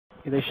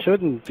They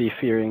shouldn't be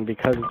fearing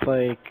because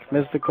like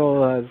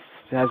Mystical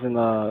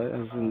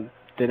hasn't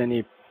did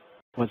any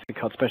what's it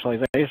called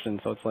specialization,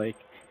 so it's like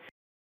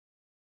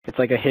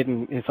a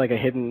hidden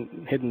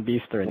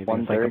beast or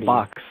anything. It's like a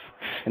box,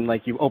 and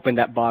like you open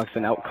that box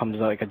and out comes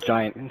like a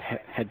giant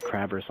head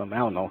crab or something. I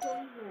don't know.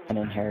 An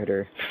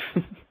inheritor.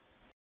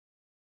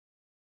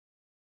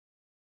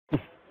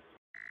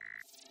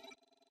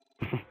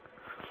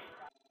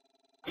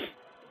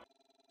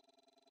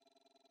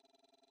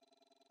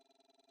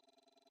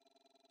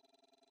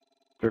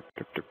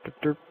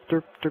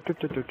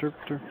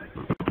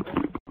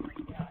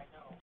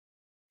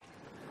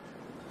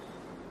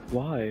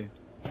 Why?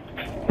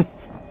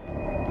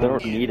 They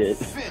don't need it.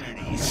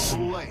 Infinity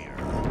Slayer.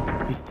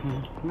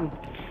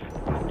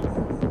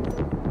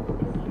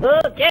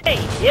 Okay,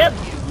 yep,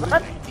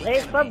 let's play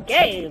some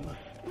games.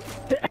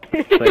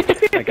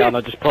 Like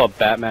I'll just pull a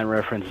Batman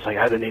reference. It's like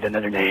I don't need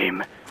another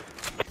name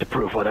to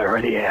prove what I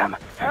already am.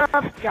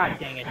 God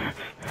dang it.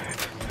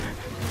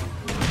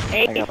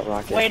 Ace,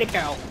 way to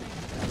go.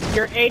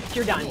 You're ace,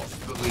 you're done.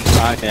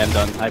 I am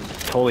done.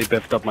 I've totally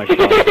biffed up my shot.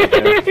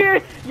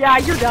 Yeah,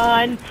 you're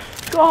done.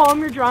 Go home,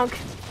 you're drunk.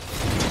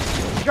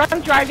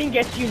 Drunk driving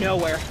gets you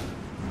nowhere.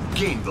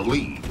 Gain the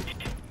lead.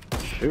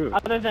 Shoot.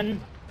 Other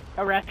than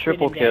arrest.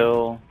 Triple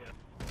kill.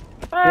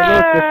 Hey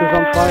look, this is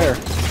on fire.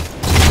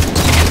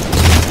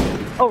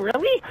 Oh,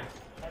 really?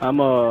 I'm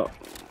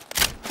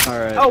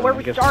alright. Oh, where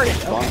we started.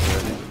 Okay.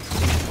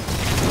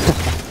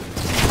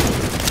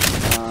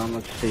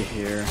 Let's see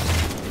here.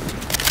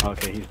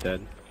 Okay, he's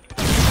dead.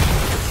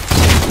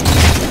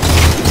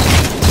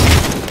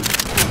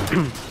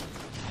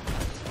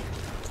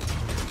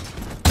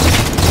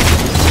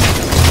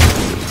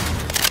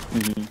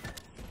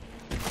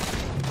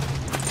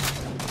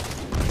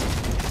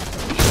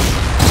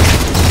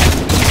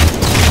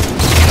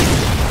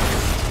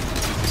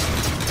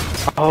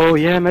 Oh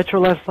yeah, Metro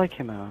Last Light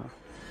came out.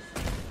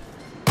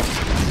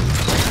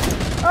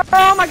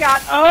 Oh my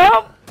god!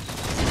 Oh!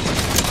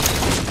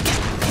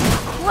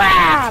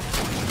 Crap!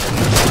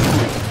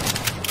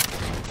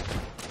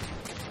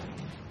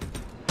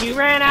 You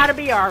ran out of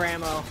BR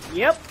ammo.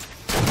 Yep.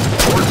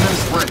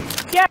 Ordnance ready.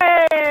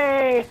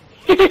 Yay!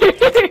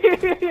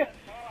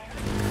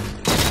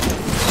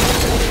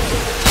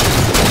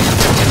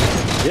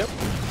 Yep.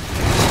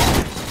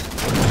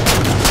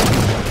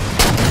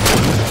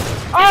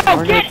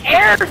 Oh, get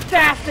air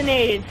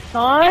assassinated,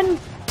 son!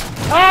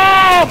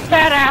 Oh,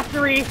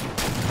 badassery!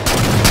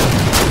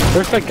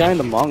 There's that guy in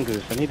the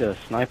mongoose. I need to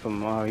snipe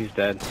him. Oh, he's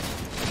dead.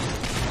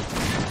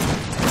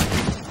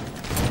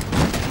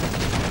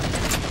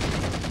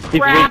 He's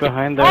right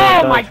behind there.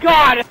 Oh my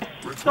god!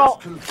 So,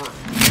 Confirmed.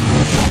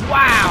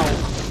 wow!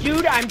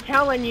 Dude, I'm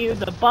telling you,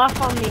 the buff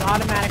on the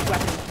automatic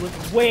weapons was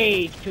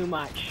way too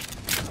much.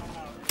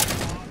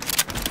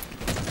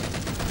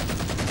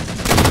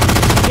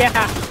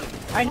 Yeah,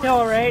 I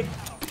know, right?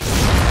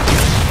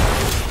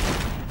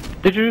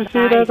 Did you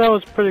see that? That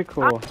was pretty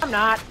cool. I'm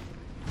not.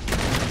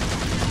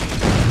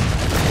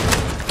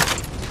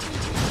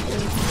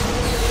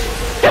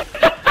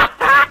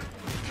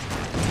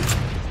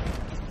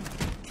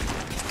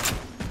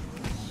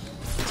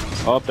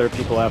 Oh, there are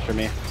people after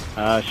me.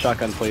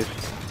 Shotgun, please.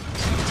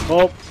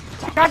 Oh.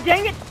 God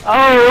dang it!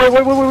 Oh,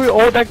 wait.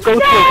 Oh, that ghost was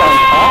on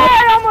top.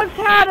 I almost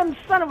had him,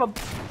 son of a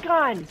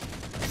gun.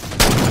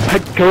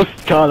 That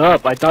ghost got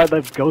up. I thought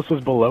that ghost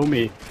was below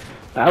me.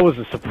 That was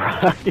a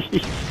surprise.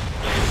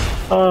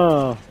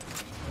 Oh.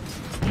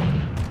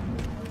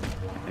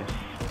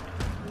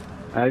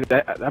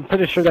 I'm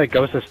pretty sure that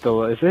ghost is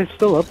still. Is it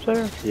still up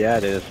there? Yeah,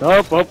 it is.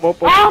 Oh.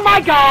 Oh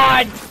my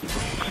god!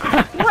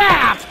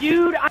 Crap,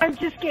 dude! I'm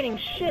just getting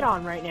shit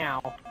on right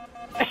now.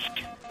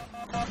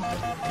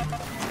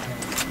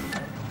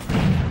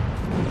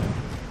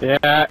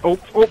 Yeah. Oh.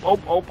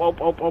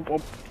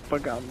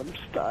 Gangnam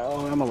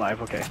Style. I'm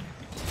alive. Okay.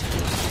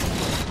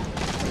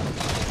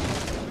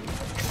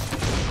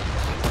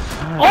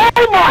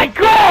 Oh my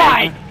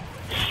god!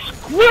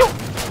 Screw!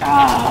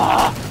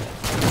 Ah!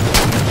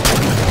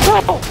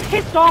 So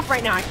pissed off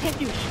right now. I can't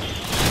do shit.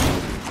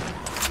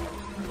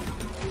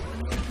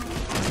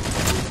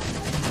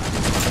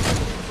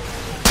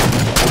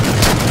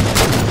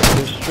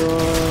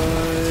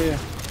 Destroy.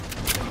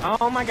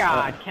 Oh my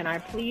god, can I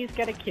please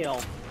get a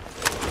kill?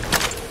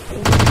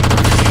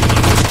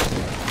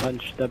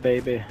 Punch the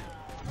baby.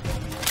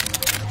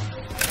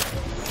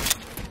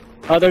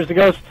 Oh, there's the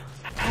ghost.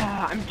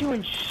 I'm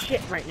doing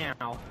shit right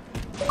now.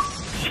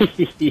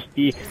 Let's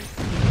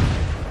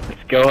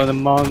go on the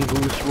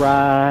mongoose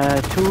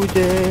ride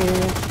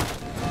today.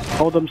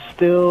 Hold them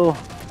still.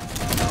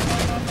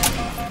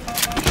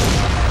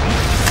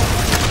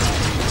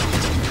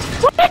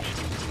 What?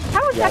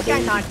 How is that guy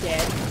not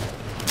dead?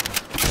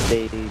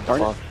 They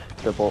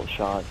buffed the bolt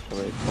shot, so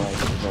it's like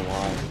a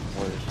lot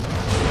worse.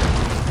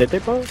 Did they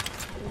both?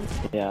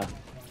 Yeah.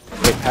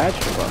 They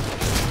patched or what?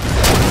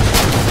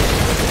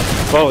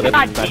 Whoa, that's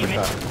God a damn it.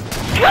 shot.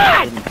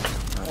 God!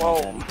 Whoa.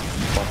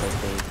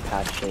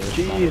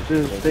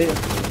 Jesus, they...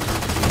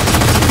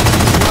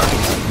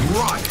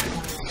 Right.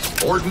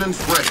 Ordnance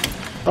ready.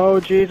 Oh,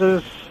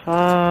 Jesus.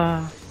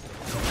 I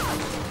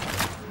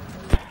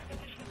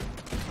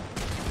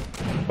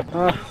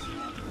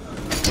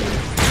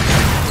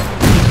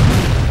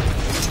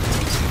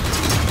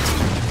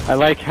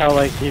like how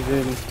like you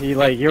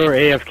were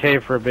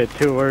AFK for a bit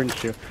too,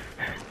 weren't you?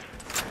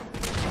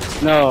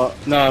 No,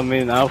 I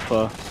mean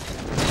Alpha.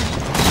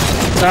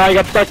 No, I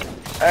got stuck.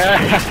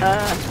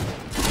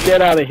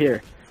 Get out of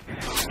here.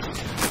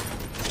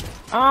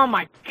 Oh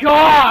my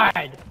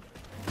god!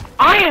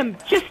 I am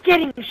just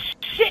getting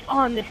shit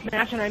on this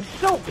match and I'm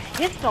so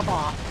pissed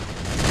off.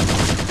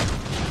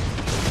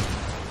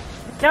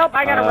 Nope,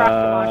 I got a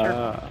rocket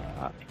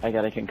launcher. I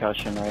got a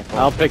concussion rifle.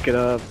 I'll pick it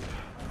up.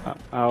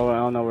 I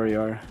don't know where you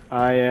are.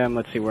 I am,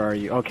 let's see, where are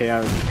you? Okay,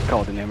 I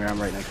called the name here,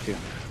 I'm right next to you.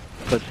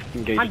 Let's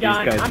engage these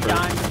guys I'm first.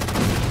 done.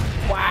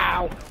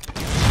 Wow.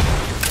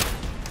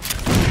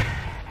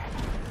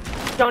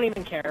 Don't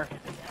even care.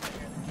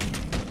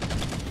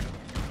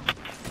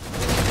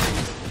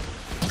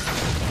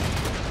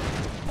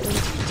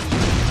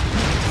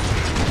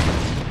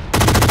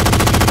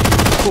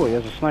 Cool, he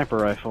has a sniper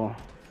rifle.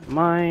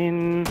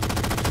 Mine.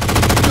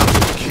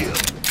 Double kill.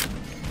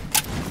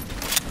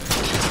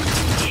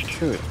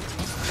 Shoot.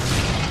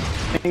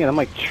 Dang it, I'm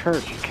like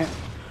church. Can't.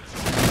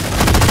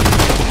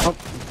 Oh.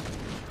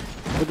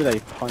 What did I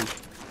punch?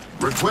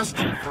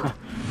 Requesting for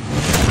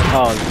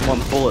Oh, there's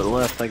one bullet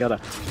left. I gotta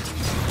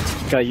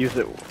use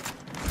it.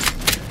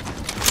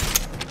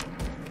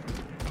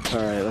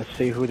 Alright, let's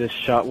see who this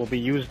shot will be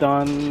used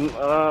on.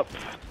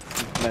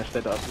 Messed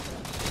it up.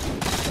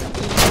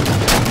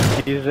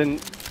 He's in.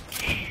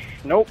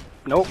 Nope.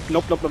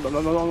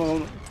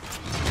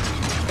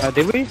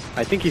 Did we?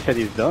 I think he said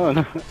he's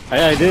done.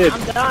 I did.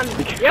 I'm done.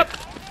 Yep.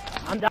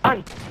 I'm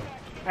done.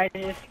 I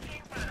just.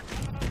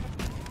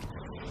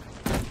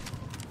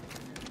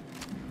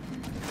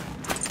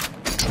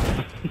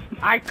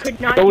 I could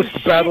not do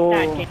shit battle.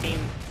 in that game.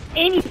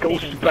 Anything.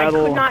 Ghost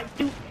battle. I could not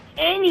do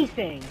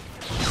anything.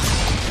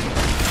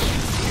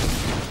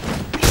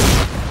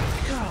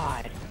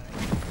 God.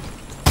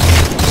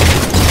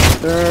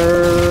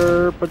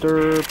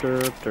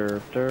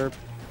 Derp.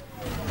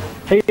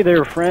 Hey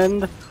there,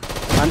 friend.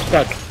 I'm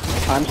stuck.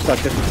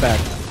 This is bad.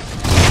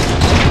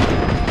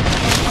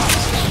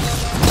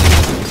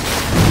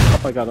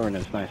 Oh, I got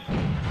ordnance. Nice.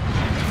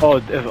 Oh,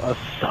 a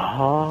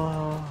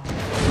saw.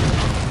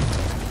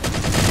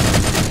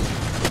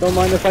 Don't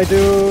mind if I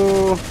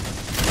do.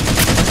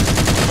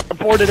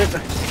 Aborted it.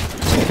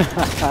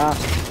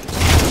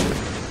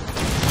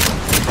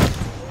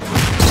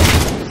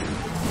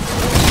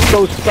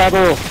 Ghost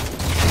battle.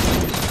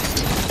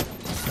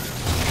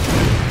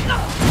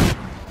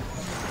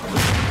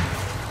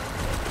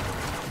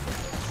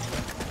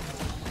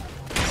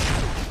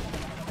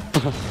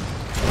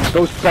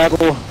 Ghost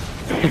battle.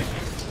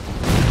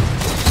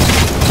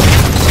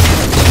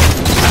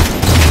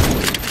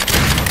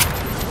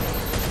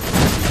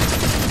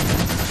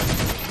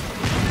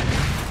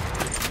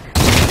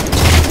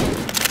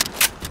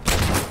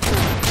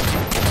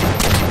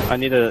 I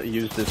need to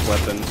use this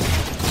weapon.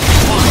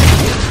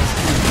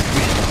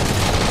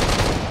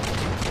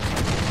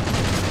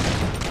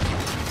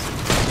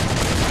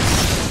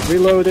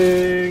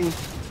 Reloading.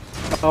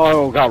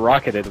 Oh, got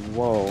rocketed.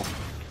 Whoa.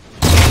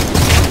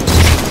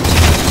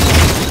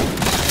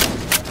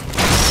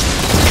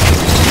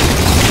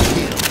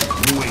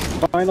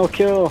 Final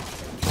kill.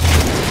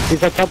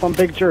 He's up top on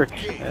Big Jerk.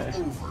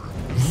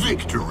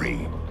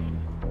 victory.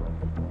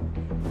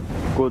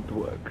 Good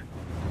work.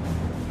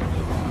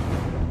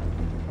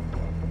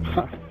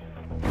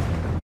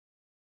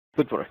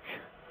 Good work.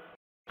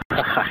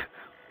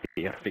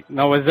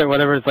 No, is it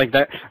whatever? It's like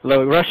that.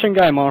 The Russian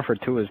guy I'm on for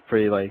 2 is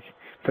pretty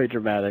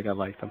dramatic. I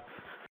liked him.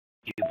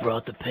 You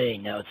brought the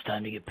pain. Now it's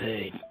time to get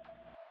paid.